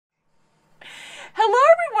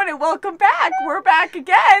and welcome back. We're back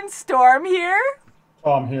again. Storm here.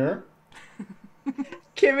 Tom here.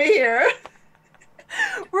 Kimmy here.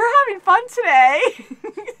 We're having fun today.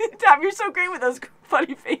 Tom, you're so great with those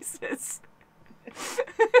funny faces.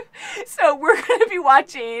 So we're going to be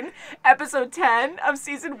watching episode 10 of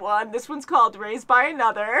season 1. This one's called Raised by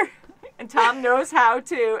Another. And Tom knows how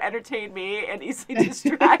to entertain me and easily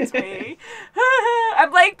distract me.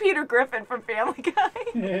 I'm like Peter Griffin from Family Guy.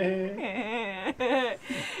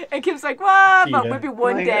 And Kim's like, well, but maybe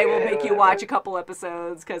one day we'll make you watch a couple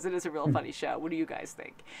episodes because it is a real funny show. What do you guys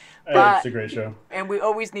think? It's a great show. And we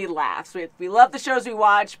always need laughs. We love the shows we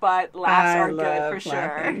watch, but laughs are good for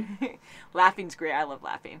sure. Laughing's great. I love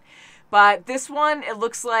laughing. But this one, it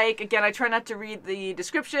looks like, again, I try not to read the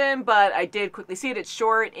description, but I did quickly see it. It's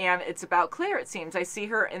short, and it's about Claire, it seems. I see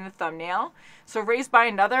her in the thumbnail. So Raised by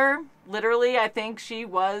Another, literally, I think she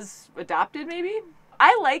was adopted, maybe?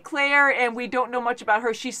 I like Claire, and we don't know much about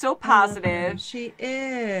her. She's so positive. She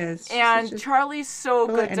is. And Charlie's so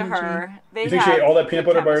good to her. You think she ate all that peanut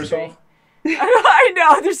butter by herself? I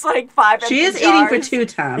know, there's like 5 She is eating for 2,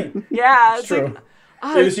 Tom. Yeah, it's true.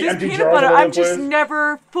 Like, oh, this peanut butter, I'm just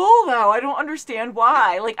never full, though. I don't understand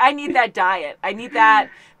why. Like, I need that diet. I need that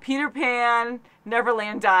Peter Pan,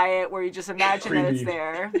 Neverland diet where you just imagine that it's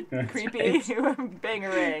there. Creepy.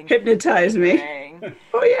 Bang-a-ring. Hypnotize me.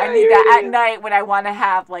 Oh, yeah. I need that at night when I want to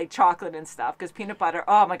have, like, chocolate and stuff. Because peanut butter,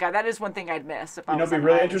 oh, my God, that is one thing I'd miss. If I was it'd be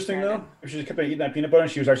really interesting, though? If she just kept on eating that peanut butter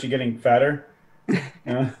and she was actually getting fatter.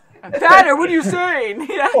 Yeah. Fatter? What are you saying?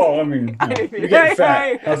 Yeah. Oh, I mean, you're getting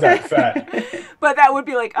fat. How's that fat? But that would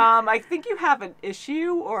be like, I think you have an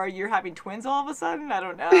issue, or you're having twins all of a sudden. I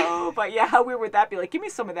don't know. But yeah, how weird would that be? Like, give me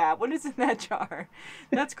some of that. What is in that jar?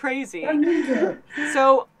 That's crazy. I need that.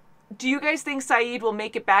 So, do you guys think Saeed will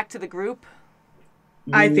make it back to the group?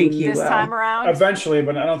 I think he will. This time around? Eventually,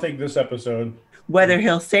 but I don't think this episode. Whether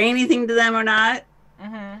he'll say anything to them or not.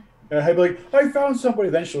 Mm-hmm. He'll be like, I found somebody,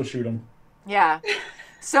 then she'll shoot him. Yeah.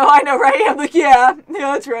 So I know, right? I'm like, yeah,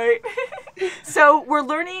 that's right. So we're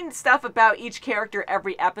learning stuff about each character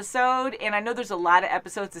every episode, and I know there's a lot of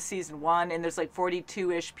episodes of season 1, and there's like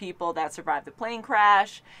 42-ish people that survived the plane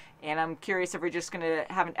crash, and I'm curious if we're just going to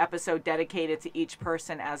have an episode dedicated to each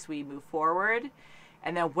person as we move forward.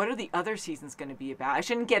 And then what are the other seasons going to be about? I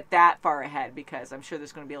shouldn't get that far ahead because I'm sure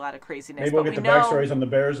there's going to be a lot of craziness. Maybe we'll get the backstories on the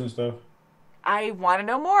bears and stuff. I want to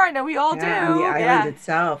know more. I know we all do. On the island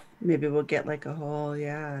itself. Maybe we'll get like a whole,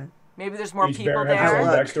 Maybe there's more each people bear has there.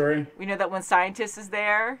 their own backstory. We know that one scientist is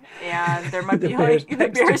there, and there might be like the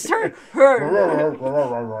bears her.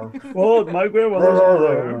 Oh, my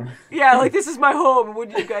grandmother's Yeah, like this is my home. What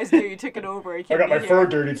did you guys do? You took it over. I got my fur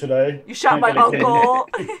dirty today. You shot my uncle.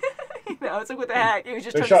 You know, it's like what the heck? He was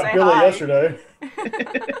just trying to say Billy hi. Yesterday.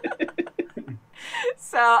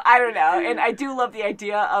 So, I don't know. And I do love the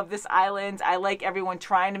idea of this island. I like everyone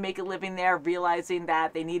trying to make a living there, realizing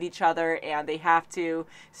that they need each other and they have to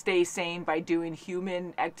stay sane by doing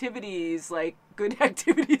human activities, like good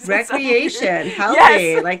activities. Recreation,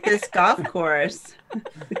 healthy, like this golf course.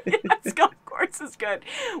 Yes, golf course is good.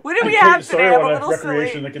 What do we have today? I'm a little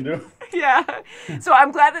recreation silly. they can do. Yeah. So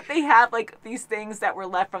I'm glad that they have like these things that were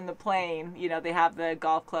left from the plane. You know, they have the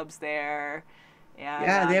golf clubs there.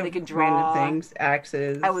 And, they can random draw things,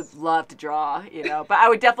 axes. I would love to draw, but I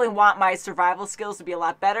would definitely want my survival skills to be a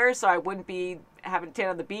lot better, so I wouldn't be having to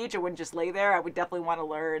stand on the beach. I wouldn't just lay there. I would definitely want to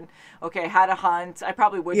learn, how to hunt. I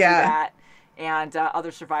probably would do that. And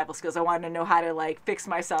other survival skills. I wanted to know how to, like, fix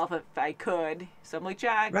myself if I could. So I'm like,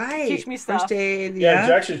 Jack, teach me stuff. First aid,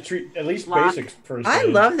 Jack should treat at least basics first aid. I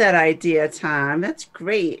love that idea, Tom. That's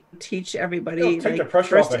great. Teach everybody take the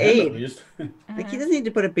pressure off the hand at least. Like, he doesn't need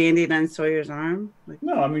to put a Band-Aid on Sawyer's arm. Like,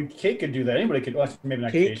 no, I mean, Kate could do that. Anybody could. Well, maybe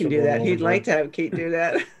not Kate can do that. He'd like to have Kate do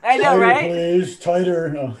that. I know, tighter, right? Please, tighter.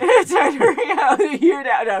 No. Tighter, here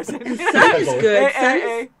now. No, Sun's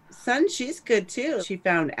good. Sun, she's good too. She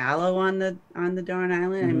found aloe on the darn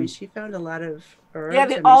island. I mean, she found a lot of herbs. Yeah,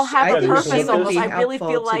 they all have a purpose almost. I really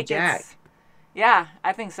feel like it's... Yeah,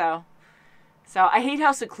 I think so. So I hate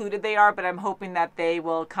how secluded they are, but I'm hoping that they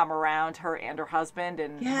will come around, her and her husband,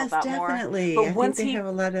 and help out more. Yes, definitely. But once they have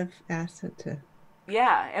a lot of asset to...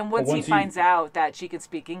 Yeah, and once he finds out that she can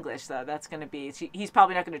speak English, though, that's going to be... he's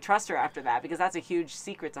probably not going to trust her after that, because that's a huge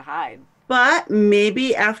secret to hide. But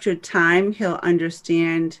maybe after time, he'll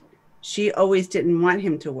understand she always didn't want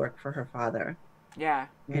him to work for her father. Yeah.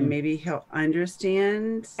 And maybe he'll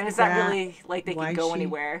understand. And it's not really like they can go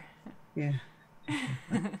anywhere. Yeah.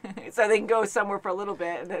 So they can go somewhere for a little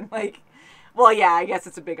bit, and then, like... Well, yeah, I guess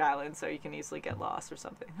it's a big island, so you can easily get lost or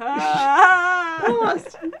something.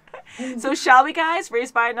 Lost. So shall we, guys?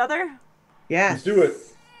 Raised by Another? Yeah. Let's do it.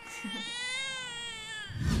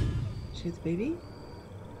 She has a baby?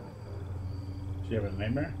 She having a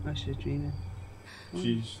nightmare? Oh, she's dreaming.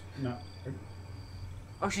 She's not.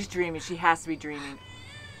 Oh, she's dreaming. She has to be dreaming.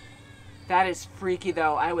 That is freaky,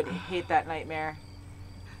 though. I would hate that nightmare.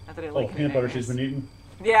 Not that I like peanut butter she's been eating?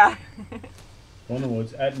 Yeah. Go in the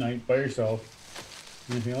woods at night by yourself.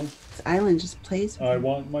 Anything else? This island just plays with I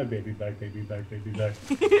want my baby back, baby back, baby back.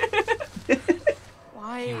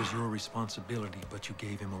 Why? It was your responsibility, but you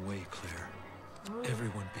gave him away, Claire. Ooh.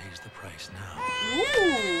 Everyone pays the price now.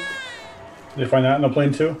 Ooh. Did they find that on the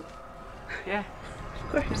plane too? Yeah. Of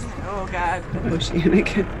course. Oh, God.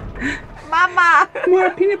 Oceanic. Mama! More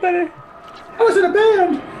peanut butter. I was in a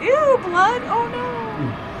band! Ew, blood? Oh, no.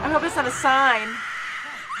 I hope it's not a sign.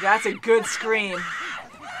 That's a good scream.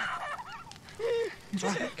 You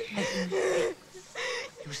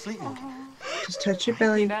were sleeping. Oh. Just touch your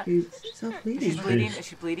belly. She's all bleeding. Is she bleeding? Is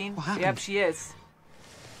she bleeding? Yep, she is.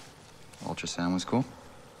 Ultrasound was cool?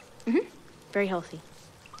 Mm-hmm. Very healthy.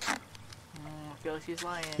 I feel like she's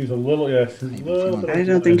lying. She's a little, yeah. She's a little I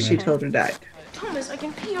don't think she told her dad. Thomas, I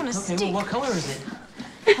can pee on a stick. Okay, well, what color is it?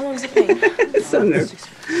 How long has it been? So nervous.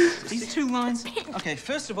 These 2 lines. Okay,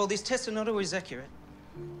 first of all, these tests are not always accurate.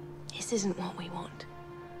 This isn't what we want.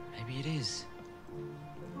 Maybe it is.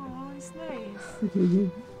 Oh, he's nice.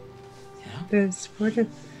 Yeah? They're supportive.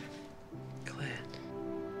 Claire.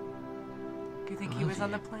 Do you think he was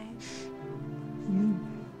on the plane?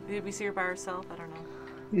 Did we see her by herself? I don't know.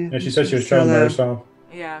 Yeah, she said she was traveling by herself.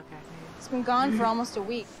 Yeah, okay. He's been gone for almost a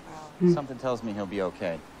week. Something tells me he'll be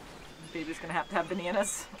okay. Baby's gonna have to have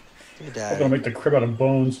bananas. I'm gonna make the crib out of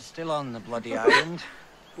bones. Still on the bloody island.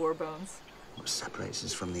 4 bones. What separates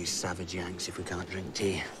us from these savage Yanks if we can't drink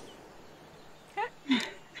tea?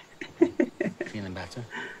 Feeling better?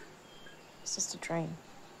 It's just a dream.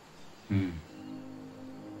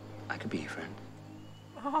 I could be your friend.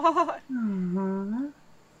 Aww.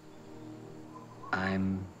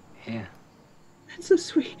 I'm here. That's so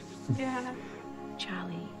sweet. Yeah.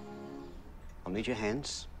 Charlie. I'll need your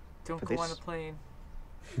hands. Don't for go this. on a plane.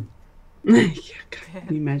 Yeah, God,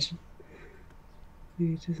 can you imagine?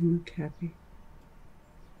 He doesn't look happy.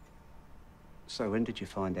 So when did you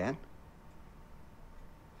find out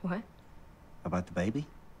What? about the baby?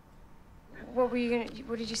 What were you gonna?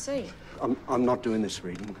 What did you say? I'm not doing this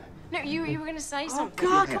reading. No, you were gonna say something. Oh,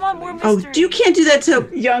 God, come on, more Oh, mystery. you can't do that to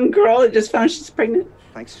a young girl that just found she's pregnant.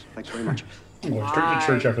 Thanks very much. I'm going straight to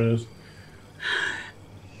church after this.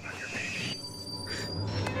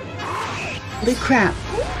 Holy crap.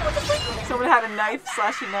 Someone had a knife,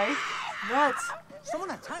 slashing knife. What?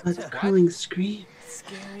 Someone attacked That's a her. crawling scream.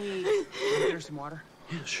 Scary. There's some water.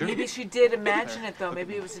 Yeah, sure. Maybe she did imagine it, though.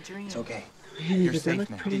 Maybe it was a dream. It's okay. Really, You're does that safe look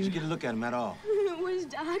now. pretty? Did you get a look at him at all? It was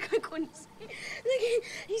dark. I couldn't see. Like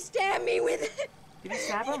he stabbed me with it. Did he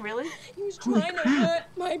stab him? Really? He was Holy trying to crap. hurt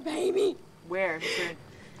my baby. Where? Is there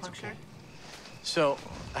a puncture? So,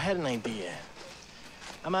 I had an idea.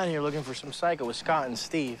 I'm out here looking for some psycho with Scott and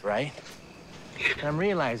Steve, right? And I'm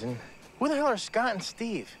realizing, who the hell are Scott and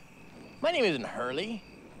Steve? My name isn't Hurley.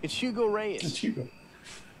 It's Hugo Reyes. It's Hugo.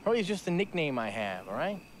 Hurley's just a nickname I have, all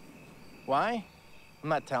right? Why? I'm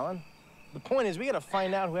not telling. The point is, we gotta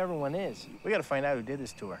find out who everyone is. We gotta find out who did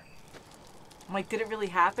this to her. I'm like, did it really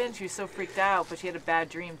happen? She was so freaked out, but she had a bad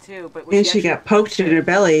dream, too. But And she got poked in her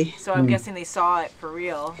belly. So I'm guessing they saw it for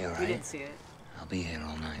real. You all We right? didn't see it. I'll be here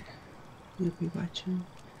all night. You'll be watching.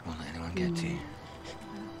 I won't let anyone get to you.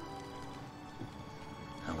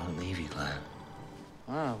 I won't leave you, Claire.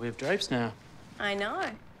 Wow, we have drapes now. I know.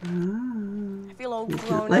 Oh. I feel all He's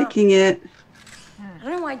grown not up. liking it. I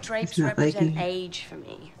don't know why drapes He's not represent liking it. age for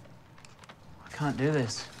me. I can't do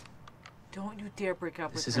this. Don't you dare break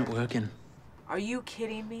up This with isn't her. working. Are you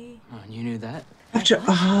kidding me? Oh, and you knew that? After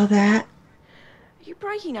all that. Are you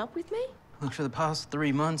breaking up with me? Look, for the past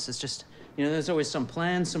 3 months, it's just, you know, there's always some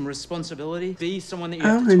plan, some responsibility. Be someone that you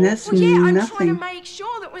have Oh, to and talk that's Well, yeah, I'm trying nothing. to make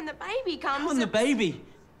sure that when the baby comes... on the it's- baby.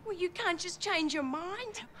 Well, you can't just change your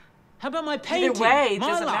mind. How about my painting? Either way, it my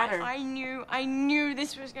doesn't life? matter. I knew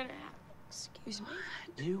this was gonna happen. Excuse me.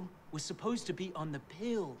 You were supposed to be on the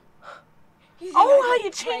pill. You think Oh, I how got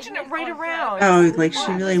you changing it pregnant right on around. purpose? Oh, like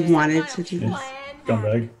she really wanted to do this.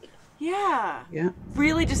 Scumbag. Yeah. Yeah.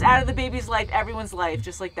 Really just out of the baby's life, everyone's life,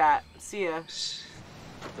 just like that. See ya.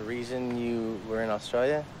 The reason you were in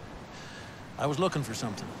Australia? I was looking for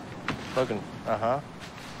something. Looking,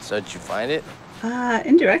 So did you find it?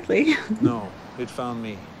 Indirectly. No, it found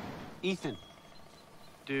me. Ethan.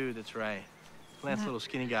 Dude, that's right. Last little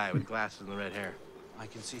skinny guy with glasses and the red hair. I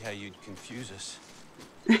can see how you'd confuse us.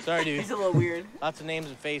 Sorry, dude. He's a little weird. Lots of names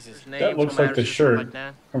and faces. Names, That looks home like the addresses, stuff shirt like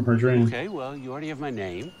that. from her dream. Okay, well, you already have my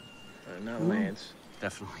name. Not Lance.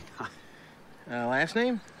 Definitely not. Last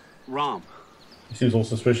name? Rom. He seems a little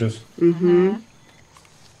suspicious. Mm-hmm.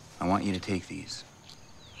 I want you to take these.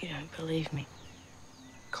 You don't believe me.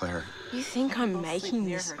 Claire. You think I'm making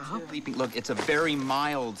this up? Sleeping. Look, it's a very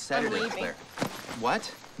mild sedative, leaving. Claire.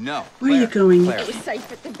 What? No. Where are you going? Claire. It was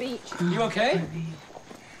safe at the beach. You okay?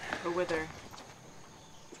 Go with her.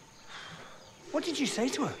 What did you say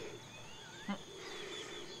to her?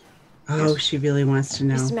 Oh, she really wants to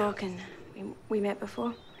know. Mr. Malkin, we met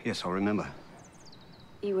before. Yes, I remember.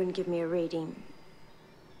 You wouldn't give me a reading.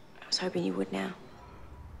 I was hoping you would now.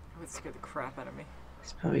 It would scare the crap out of me.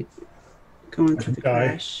 He's probably going through the die.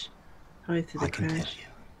 crash. Probably through the I can tell crash. you.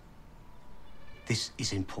 This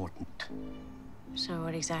is important. So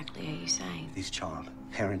what exactly are you saying? This child,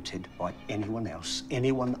 parented by anyone else,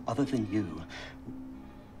 anyone other than you,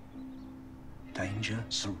 danger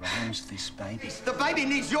surrounds this baby. The baby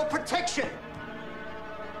needs your protection!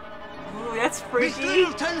 Ooh, that's Miss freaky.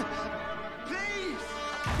 Littleton,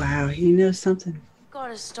 please! Wow, he knows something. You've got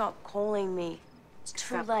to stop calling me. It's too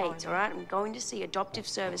Stop calling late, me. all right? I'm going to see adoptive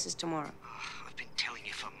services tomorrow. I've been telling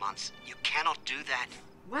you for months. You cannot do that.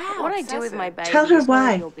 Wow. What I do with obsessive. my baby Tell her is none of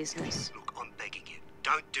why. your business. Look, I'm begging you.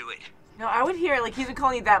 Don't do it. No, I would hear it. Like, he's been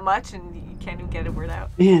calling you that much and you can't even get a word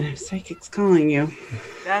out. Man, a psychic's calling you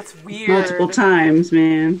That's weird. multiple times,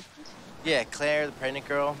 man. Yeah, Claire, the pregnant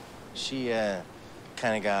girl, she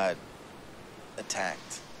kind of got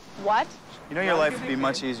attacked. What? You know your life would be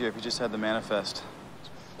much easier if you just had the manifest.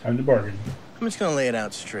 Time to bargain. I'm just gonna lay it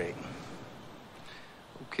out straight.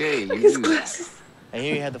 Okay, His glasses. I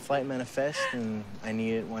hear you had the flight manifest, and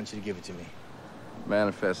want you to give it to me.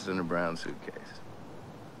 Manifest is in a brown suitcase.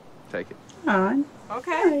 Take it. On.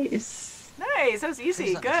 Okay. Nice. Nice. That was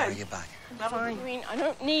easy. Good. back. Fine. I mean, I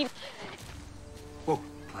don't need... Whoa,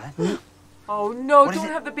 Claire? Oh, no. What is Don't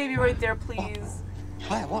it? have the baby right there, please.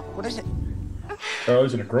 Claire, what is it?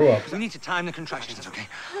 Charlie's gonna grow up. We need to time the contractions, okay?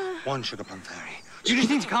 One sugar plum fairy. You just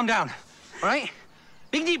need to calm down, all right?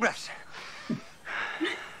 Big deep breaths.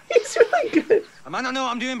 He's really good. I might not know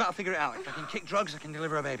what I'm doing, but I'll figure it out. If I can kick drugs, I can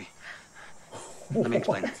deliver a baby. Let me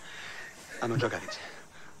explain. I'm a drug addict.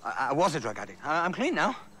 I was a drug addict. I'm clean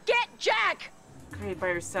now. Get Jack! Great by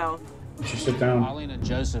yourself. You should sit down. Arlene and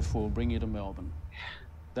Joseph will bring you to Melbourne.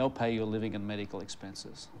 They'll pay your living and medical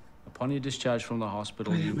expenses. Upon your discharge from the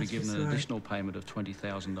hospital, Oh, yeah, you'll be must be given an sorry. additional payment of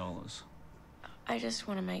 $20,000. I just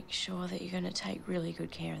want to make sure that you're going to take really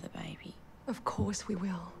good care of the baby. Of course we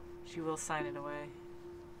will. She will sign it away.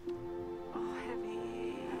 Oh, heavy.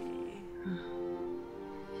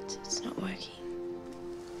 It's not working.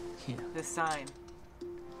 Here. The sign.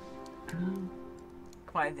 Come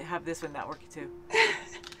on, have this one not working too.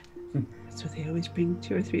 That's why they always bring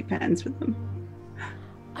 2 or 3 pens with them.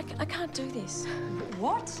 I can't do this.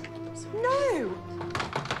 What? No!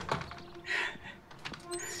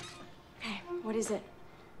 Okay, what is it?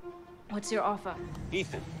 What's your offer?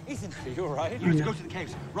 Ethan, are you all right? Oh, You no. go to the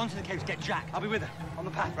caves. Run to the caves, get Jack. I'll be with her. On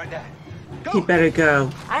the path, right there. Go! He better go.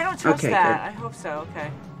 I don't trust Okay, that. good. I hope so.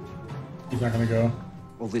 Okay. He's not gonna go.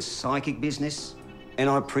 All this psychic business, and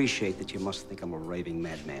I appreciate that you must think I'm a raving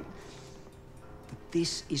madman. But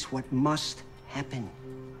this is what must happen.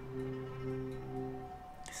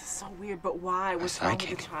 This is so weird, but why? What's wrong with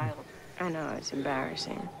the child? I know, it's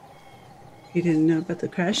embarrassing. He didn't know about the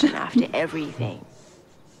crash. And after everything,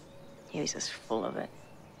 he was just full of it.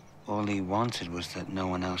 All he wanted was that no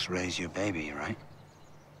one else raise your baby, right?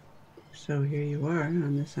 So here you are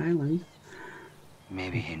on this island.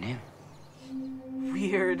 Maybe he knew.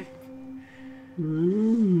 Weird.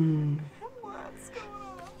 Mm. What's going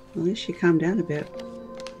on? At least she calmed down a bit.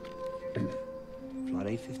 Flight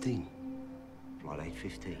 815. Flight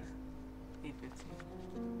 815. 8:15.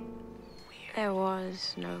 There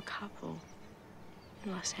was no couple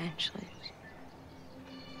in Los Angeles.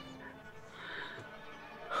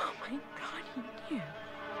 Oh my God, he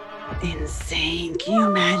knew. Insane. Can you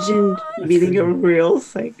imagine meeting a real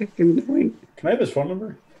psychic and knowing? Can I have his phone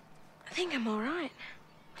number? I think I'm all right.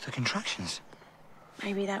 The contractions.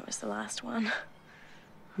 Maybe that was the last one.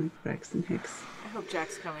 Like Braxton Hicks. I hope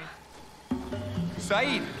Jack's coming.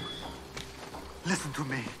 Saeed! Listen to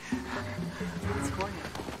me. It's going.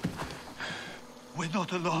 We're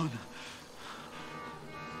not alone.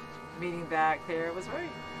 Meaning that Claire was right.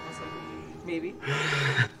 I was like, maybe.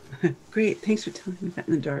 Great. Thanks for telling me that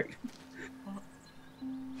in the dark.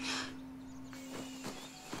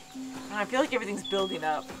 I feel like everything's building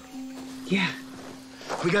up. Yeah.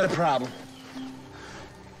 We got a problem.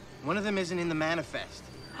 One of them isn't in the manifest.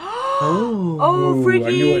 Oh. Oh, freaky.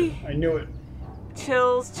 I knew it. I knew it.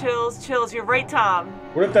 Chills, chills, chills. You're right, Tom.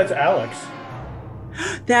 What if that's Alex?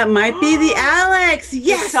 That might be the Alex.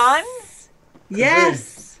 Yes. The son?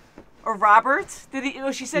 Yes. Or Or Robert? Did he?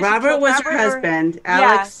 Oh, she said Robert was her husband.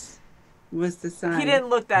 Alex was the son. He didn't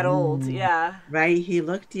look that old. Yeah. Right. He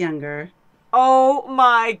looked younger. Oh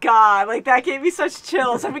my God! Like that gave me such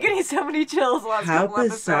chills. I'm getting so many chills. The last How couple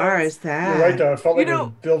bizarre episodes. is that? You're right, though. It felt like it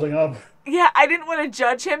was building up. Yeah, I didn't want to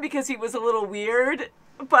judge him because he was a little weird,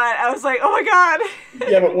 but I was like, oh my God.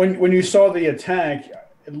 Yeah, but when you saw the attack,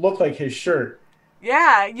 it looked like his shirt.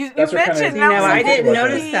 Yeah, you mentioned I didn't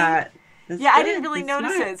notice that. That's I good. didn't really That's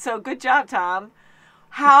notice smart. it. So good job, Tom.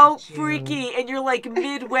 How freaky, and you're like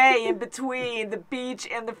midway in between the beach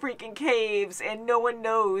and the freaking caves, and no one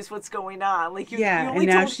knows what's going on. Like you only and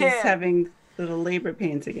now told she's him. having little labor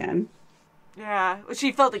pains again. Yeah,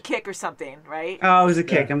 she felt a kick or something, right? Oh, it was a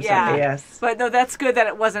kick. I'm sorry. Yes. But no, that's good that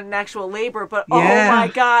it wasn't an actual labor. But Yeah. oh my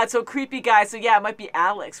God, so creepy, guys. So yeah, it might be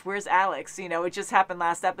Alex. Where's Alex? You know, it just happened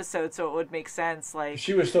last episode, so it would make sense. Like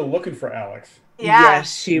She was still looking for Alex. Yeah.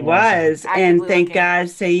 Yes, she was. And Actively thank looking. God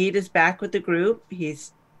Saeed is back with the group.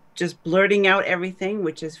 He's just blurting out everything,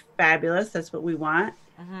 which is fabulous. That's what we want.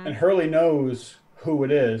 And Hurley knows who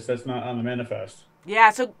it is that's not on the manifest.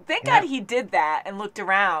 Yeah, so thank God he did that and looked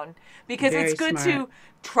around, because Very it's good smart. to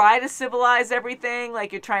try to civilize everything,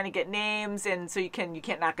 like you're trying to get names, and so you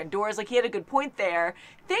can't knock on doors. Like he had a good point there.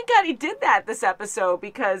 Thank God he did that this episode,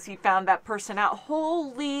 because he found that person out.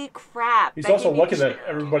 Holy crap! He's that also gave me lucky that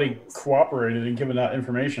everybody cooperated in giving that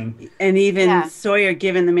information. And even Yeah. Sawyer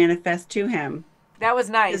giving the manifest to him. That was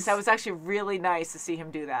nice. That was actually really nice to see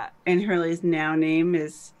him do that. And Hurley's now name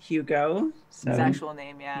is Hugo. So His actual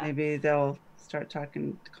name, yeah. maybe they'll start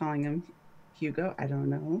calling him Hugo. I don't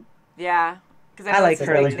know. Yeah. Because I like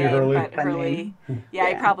Hurley. Hurley. But Fun Hurley, name. yeah,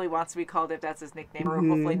 he Yeah. probably wants to be called if that's his nickname, or Mhm.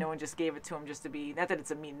 hopefully no one just gave it to him just to be. Not that it's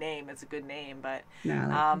a mean name; it's a good name, but No,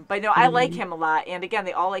 I like but no, I like him a lot. And again,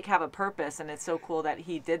 they all like have a purpose, and it's so cool that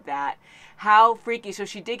he did that. How freaky! So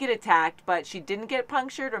she did get attacked, but she didn't get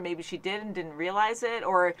punctured, or maybe she did and didn't realize it,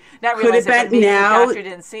 or not Could realize have it. But been maybe now- Jack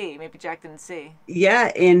didn't see. Maybe Jack didn't see.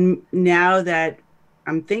 Yeah, and now that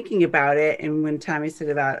I'm thinking about it, and when Tommy said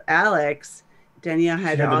about Alex, Danielle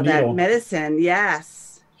had She had the all that needle. medicine.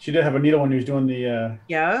 Yes. She did have a needle when he was doing the.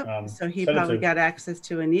 Yeah. So he probably sedative. got access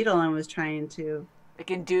to a needle and was trying to Like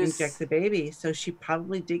induce. inject the baby. So she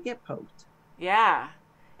probably did get poked. Yeah,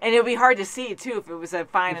 and it'll be hard to see too if it was a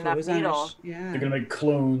fine If it enough was on a needle. yeah. They're gonna make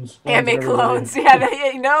clones. And make of everybody. clones. Yeah,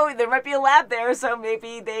 they, there might be a lab there, so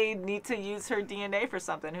maybe they need to use her DNA for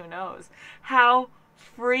something. Who knows? How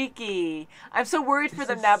freaky. I'm so worried for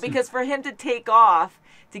them now, because for him to take off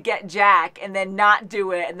to get Jack and then not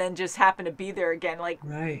do it and then just happen to be there again, like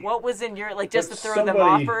Right. what was in your, like, just But to throw them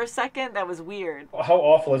somebody- off for a second? That was weird. How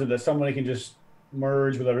awful is it that somebody can just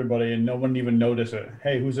merge with everybody and no one even notice it?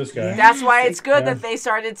 Hey, who's this guy? That's why it's good Yeah. that they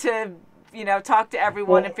started to, talk to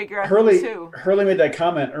everyone and figure out Hurley, who's who. Hurley made that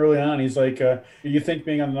comment early on. He's like, you think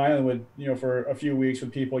being on an island with, for a few weeks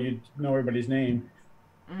with people, you know everybody's name,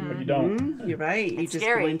 but you don't. Mhm. You're right. You It's just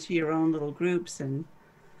scary. go into your own little groups and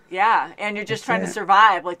Yeah, and you're just That's trying to it.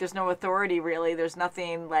 survive. Like, there's no authority, really. There's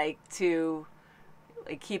nothing, like, to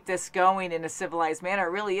keep this going in a civilized manner. It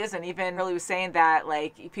really isn't. Even Hurley was saying that,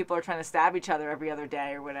 like, people are trying to stab each other every other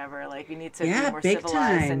day or whatever. Like, we need to Yeah, be more big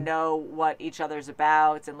civilized time. and know what each other's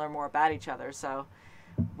about and learn more about each other. So,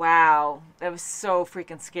 wow, that was so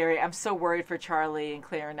freaking scary. I'm so worried for Charlie and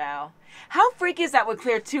Claire now. How freaky is that with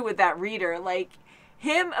Claire, too, with that reader? Like,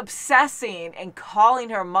 him obsessing and calling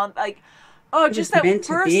her like, oh, it just was that meant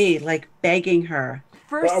first, to be like begging her.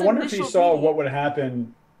 first Well, I wonder if he initial saw meeting. what would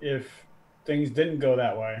happen if things didn't go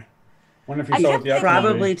that way. I wonder if I he saw kept what the outcome would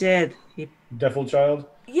Probably be. did. He Devil child.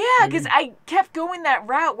 Yeah, because I kept going that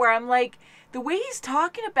route where I'm like, the way he's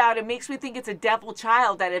talking about it makes me think it's a devil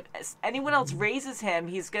child, that if anyone else raises him,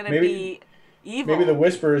 he's going to be evil. Maybe the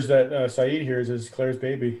whispers that Saeed hears is Claire's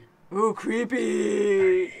baby. Ooh,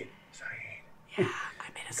 creepy. Yeah,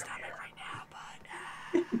 I'm in a stomach right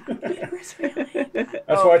now, but Peter is feeling.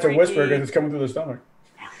 That's why it's a whisper, freaky. because it's coming through the stomach.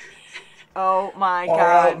 Oh my Oh,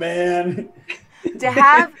 God. man. To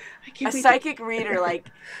have can't a wait psychic reader like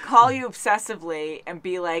call you obsessively and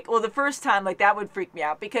be like, well, the first time, like, that would freak me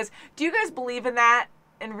out, because do you guys believe in that,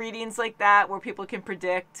 in readings like that where people can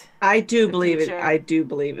predict? I do the believe future? it. I do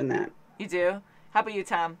believe in that. You do? How about you,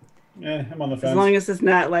 Tom? Yeah, I'm on the As fence. long as it's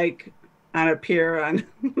not like on a pier on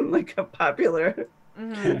like a popular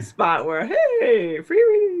spot where, hey, free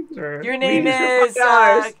readings or Your name readings is for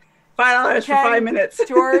 $5. $5 for Ken, 5 minutes.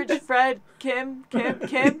 George, Fred, Kim.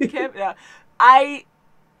 Yeah. I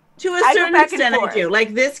To a go certain back and extent, I forth. do.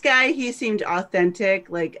 Like this guy, he seemed authentic.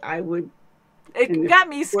 Like I would. It And got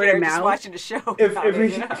me word of scared just mouth. watching the show. If about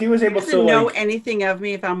it, you know? he was able He to, doesn't know like, anything of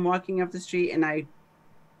me if I'm walking up the street and I,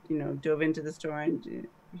 dove into the store and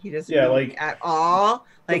He doesn't know at all.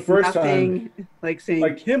 Like first nothing, time, like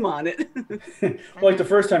saying him on it. Like the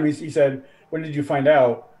first time he said, "When did you find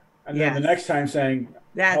out?" And then the next time saying,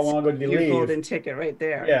 "That's how long ago did he your leave?" golden ticket right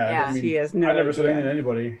there. Yeah, I mean, he has no I never idea. said anything to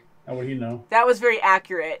anybody. How would he know? That was very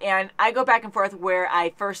accurate, and I go back and forth where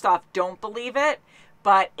I first off don't believe it,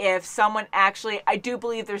 but if someone actually, I do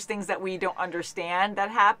believe there's things that we don't understand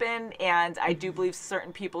that happen, and I do believe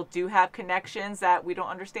certain people do have connections that we don't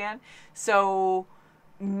understand. So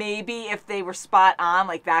maybe if they were spot on,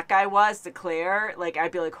 like that guy was to Claire, like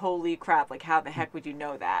I'd be like, holy crap, like how the heck would you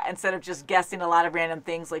know that? Instead of just guessing a lot of random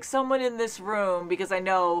things, like someone in this room, because I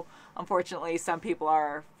know, unfortunately, some people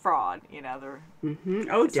are fraud. You know, they're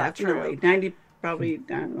oh, definitely 90, probably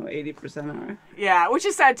I don't know, 80% are. Yeah, which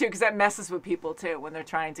is sad too, because that messes with people too when they're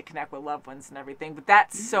trying to connect with loved ones and everything. But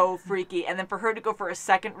that's so freaky. And then for her to go for a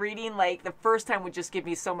second reading, like the first time would just give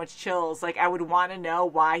me so much chills. Like I would want to know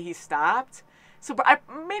why he stopped. So I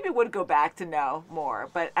maybe would go back to know more,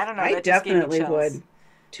 but I don't know. I That just definitely gave me chills. would.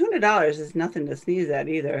 $200 is nothing to sneeze at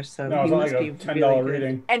either. So No, it's he like must a be $10 really good.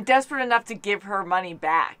 reading. And desperate enough to give her money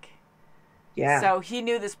back. Yeah. So he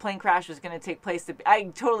knew this plane crash was going to take place. I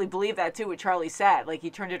totally believe that too, what Charlie said. Like he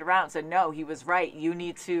turned it around and said, no, he was right. You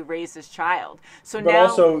need to raise this child. So But now,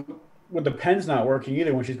 also, with the pen's not working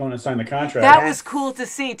either when she's going to sign the contract. that was cool to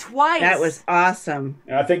see twice. That was awesome.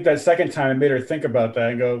 And I think that second time it made her think about that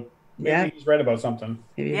and go, maybe Yeah. he's right about something.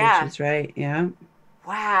 Maybe Yeah. Richard's right. Yeah.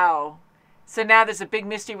 Wow. So now there's a big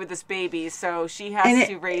mystery with this baby. So she has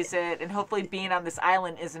to raise it, and hopefully being on this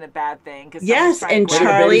island isn't a bad thing. Cause Yes, and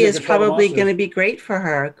Charlie is probably going to be great for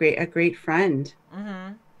her. A great friend.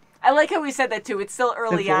 Mm-hmm. I like how he said that too. It's still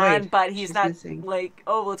early void on, but he's she's not missing. like,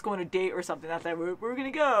 oh, let's go on a date or something. Not that we're going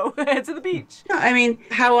to go to the beach. No, I mean,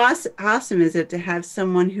 how awesome is it to have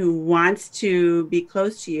someone who wants to be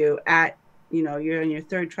close to you at, you know, you're in your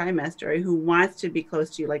third trimester, who wants to be close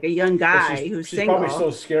to you, like a young guy who's she's single. probably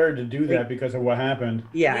so scared to do that because of what happened.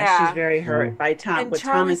 Yeah, she's very hurt by Tom. And what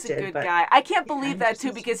Charlie's Thomas a did, good guy. I can't believe that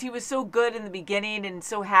too, because he was so good in the beginning and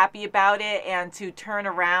so happy about it, and to turn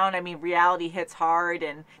around, I mean, reality hits hard.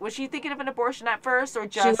 And was she thinking of an abortion at first, or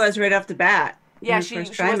just? She was right off the bat. Yeah, in her she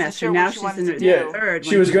first wasn't trimester. sure Now what she she's wanted in to her do. third.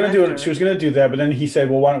 She was going to do it. She was going to do that, but then he said,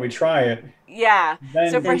 "Well, why don't we try it?" Yeah.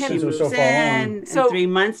 Then, so for since him, it was so far along. So 3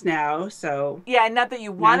 months now. So yeah, not that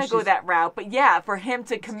you want Now to go she's- that route, but yeah, for him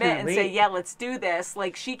to commit kinda and say, late. yeah, let's do this.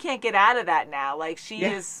 Like she can't get out of that now. Like she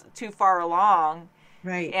Yeah. is too far along.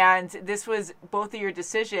 Right. And this was both of your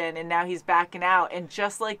decision, and now he's backing out. And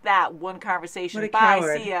just like that, one conversation, What a bye,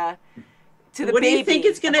 coward. see ya. To the What do baby. you think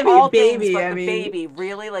it's gonna Of be, all baby? things, but I the mean, baby,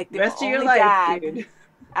 really? Like the rest of only your life, dad, dude.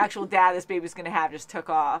 actual dad this baby's gonna have just took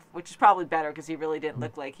off, which is probably better because he really didn't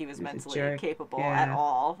look like he was mentally jerk. capable Yeah. at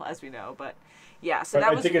all, as we know. But yeah, so But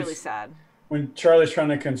that I was think really it's- sad. When Charlie's trying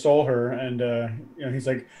to console her, and you know, he's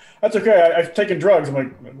like, "That's okay. I've taken drugs." I'm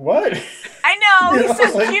like, "What?" I know, You he's know,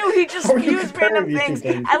 so like, cute. He just how are you spews comparing random these two things.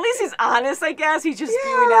 things? At least he's honest, I guess. He's just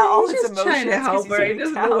spewing out all he's his just trying emotions. to 'cause help he's her. so He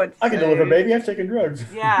doesn't tough. know what to I can deliver, say. baby. I've taken drugs.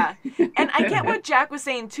 Yeah. And I get what Jack was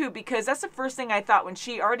saying too, because that's the first thing I thought when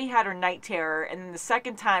she already had her night terror, and then the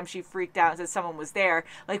second time she freaked out and said someone was there.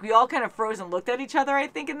 Like we all kind of froze and looked at each other, I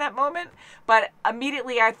think, in that moment. But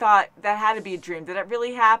immediately I thought that had to be a dream. Did it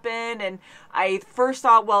really happen? And I first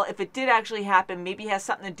thought, well, if it did actually happen, maybe it has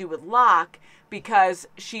something to do with Locke, because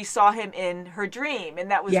she saw him in her dream,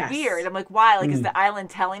 and that was Yes. weird. I'm like, why? Like, is the island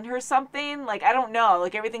telling her something? Like, I don't know.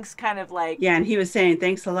 Like, everything's kind of like, Yeah, and he was saying,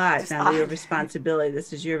 "Thanks a lot. Just Now your odd. responsibility.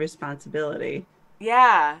 This is your responsibility."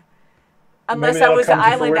 yeah. Unless Maybe that that'll was the come to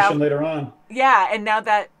island fruition out. later on. Yeah, and now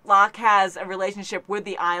that Locke has a relationship with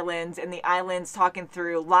the island, and the island's talking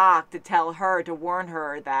through Locke to tell her, to warn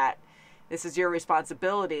her that this is your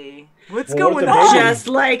responsibility. What's Well, going what the on? baby- Just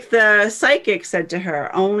like the psychic said to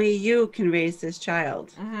her, "Only you can raise this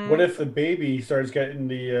child." Mm-hmm. What if the baby starts getting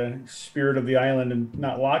the spirit of the island and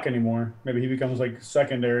not Locke anymore? Maybe he becomes like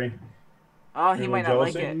secondary. Oh, Maybe he a might little not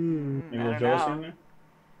like jealousy? it. Maybe a I little don't jealousy in know. there?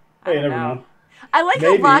 I Hey, you don't never know. know. I like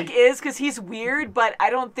Maybe. how Locke is, because he's weird, but I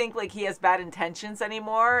don't think like he has bad intentions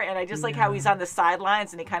anymore. And I just like how he's on the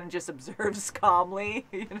sidelines and he kind of just observes calmly,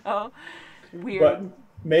 you know? Weird. But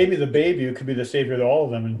maybe the baby could be the savior of all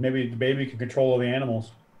of them, and maybe the baby can control all the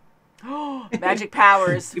animals. Magic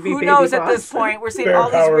powers. Could be Who baby knows at boss. this point? We're seeing Bear all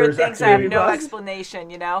these weird powers, things that have baby no boss. explanation,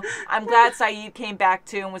 you know? I'm glad Saeed came back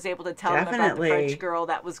too and was able to tell him about the Definitely. French girl.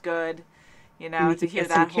 That was good, you know, And he to could hear get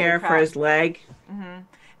that some whole care for crap. his leg.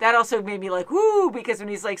 That also made me like, whoo, because when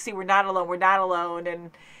he's like, see, we're not alone. And,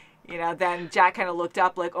 you know, then Jack kind of looked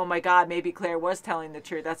up like, oh my God, maybe Claire was telling the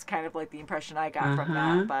truth. That's kind of like the impression I got from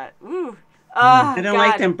that. But, ooh. I don't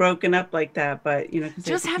like God. them broken up like that, but because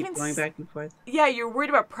they Just have to having keep going back and forth. Yeah, you're worried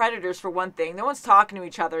about predators for one thing. No one's talking to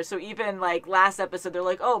each other. So even like last episode, they're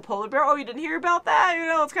like, "Oh, polar bear. Oh, you didn't hear about that?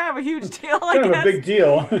 It's kind of a huge deal. I Kind of guess." a big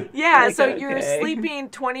deal. Yeah, Like, so okay. you're sleeping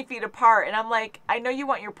 20 feet apart, and I'm like, I know you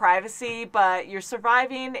want your privacy, but you're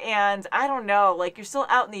surviving, and I don't know, like you're still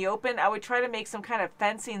out in the open. I would try to make some kind of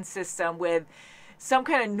fencing system with some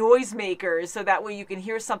kind of noisemakers, so that way you can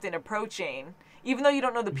hear something approaching. Even though you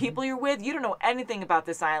don't know the people you're with, you don't know anything about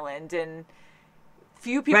this island, and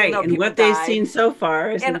few people know and people what they've died. seen so far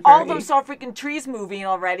isn't And all of very- them saw freaking trees moving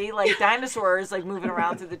already, like dinosaurs like moving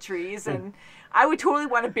around through the trees. And I would totally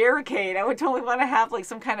want a barricade. I would totally want to have like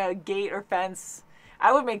some kind of gate or fence.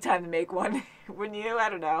 I would make time to make one, wouldn't you? I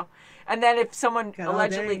don't know. And then if someone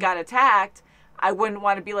allegedly got attacked, I wouldn't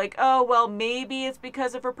want to be like, oh, well, maybe it's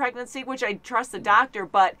because of her pregnancy, which I trust the doctor,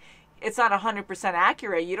 but it's not 100%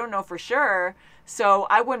 accurate. You don't know for sure. So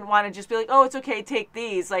I wouldn't want to just be like, oh, it's okay, take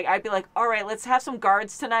these. Like, I'd be like, all right, let's have some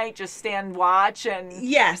guards tonight. Just stand watch. And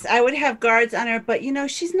Yes, I would have guards on her, but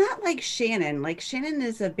she's not like Shannon. Like, Shannon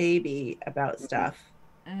is a baby about stuff.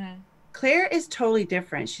 Mm-hmm. Claire is totally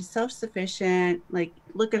different. She's self-sufficient. Like,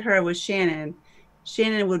 look at her with Shannon.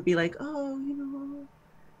 Shannon would be like, oh,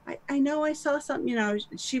 I know I saw something,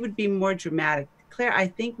 she would be more dramatic. Claire, I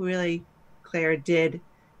think really Claire did,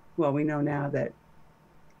 well, we know now that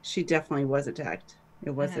she definitely was attacked. It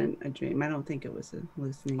wasn't a dream. I don't think it was a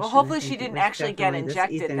hallucination. Well, hopefully she didn't actually get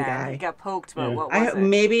injected then. He got poked, but what was it?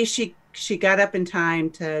 Maybe she got up in time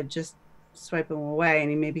to just swipe him away,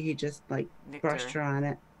 and maybe he just like brushed her on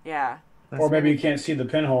it. Yeah. Or maybe you can't see the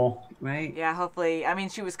pinhole. Right. Yeah, hopefully. I mean,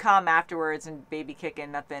 she was calm afterwards and baby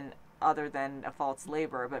kicking, nothing other than a false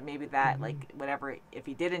labor, but maybe that, like, whatever, if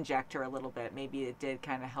he did inject her a little bit, maybe it did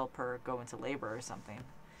kind of help her go into labor or something.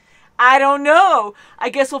 I don't know. I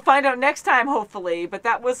guess we'll find out next time, hopefully, but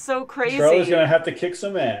that was so crazy. Charlie's going to have to kick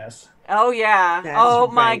some ass. Oh, yeah.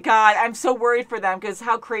 That's my right. God. I'm so worried for them, because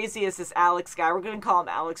how crazy is this Alex guy? We're going to call him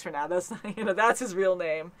Alex for now. That's, that's his real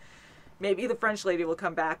name. Maybe the French lady will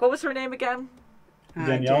come back. What was her name again?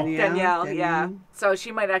 Danielle, yeah. So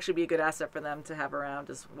she might actually be a good asset for them to have around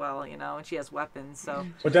as well, and she has weapons, so.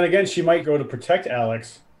 But then again, she might go to protect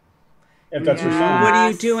Alex, if that's her son. What are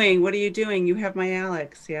you doing? What are you doing? You have my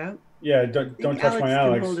Alex, yeah? Yeah, don't touch my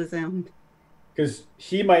Alex. Can hold his own. Because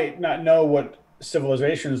he might not know what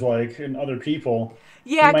civilization's like and other people.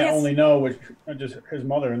 Yeah, he might only know what just his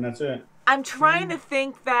mother, and that's it. I'm trying to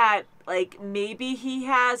think that, like, maybe he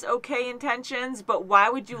has okay intentions, but why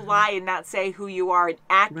would you lie and not say who you are and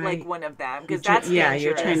act like one of them? Because that's dangerous.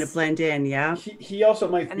 You're trying to blend in, yeah. He also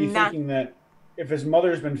might be thinking that if his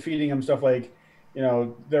mother's been feeding him stuff like,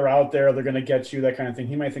 they're out there, they're going to get you, that kind of thing,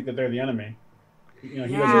 he might think that they're the enemy. He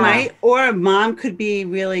might, or mom could be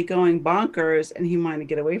really going bonkers and he wanted to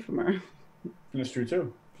get away from her. That's true,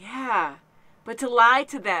 too. Yeah. But to lie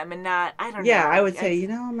to them and not, I don't know. Yeah, I would say,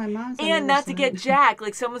 my mom's... And not to get Jack.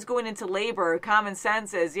 Like, someone's going into labor. Common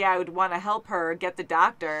sense is, I would want to help her get the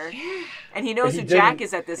doctor. Yeah. And he knows who Jack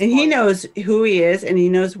is at this point. And he knows who he is, and he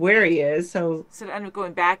knows where he is, so... So to end up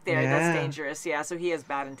going back there, that's dangerous. Yeah, so he has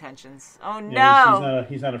bad intentions. Oh, no. Yeah,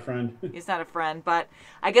 he's not a friend. He's not a friend, but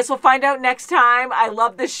I guess we'll find out next time. I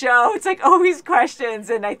love the show. It's like always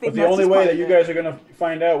questions, and I think the only way that you guys are going to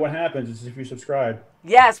find out what happens is if you subscribe.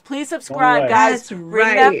 Yes, please subscribe, guys. That's Ring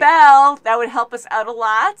right. that bell. That would help us out a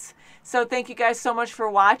lot. So thank you guys so much for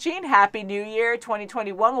watching. Happy New Year.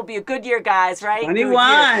 2021 will be a good year, guys, right?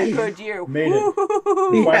 21. Good year. Made it.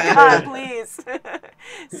 God, please.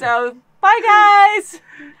 So, bye, guys.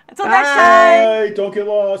 Until next time. Bye. Don't get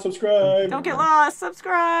lost. Subscribe. Don't get lost.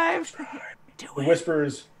 Subscribe. The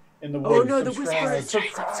whispers in the woods. Oh, no, the Subscribe. whispers.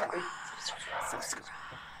 Subscribe.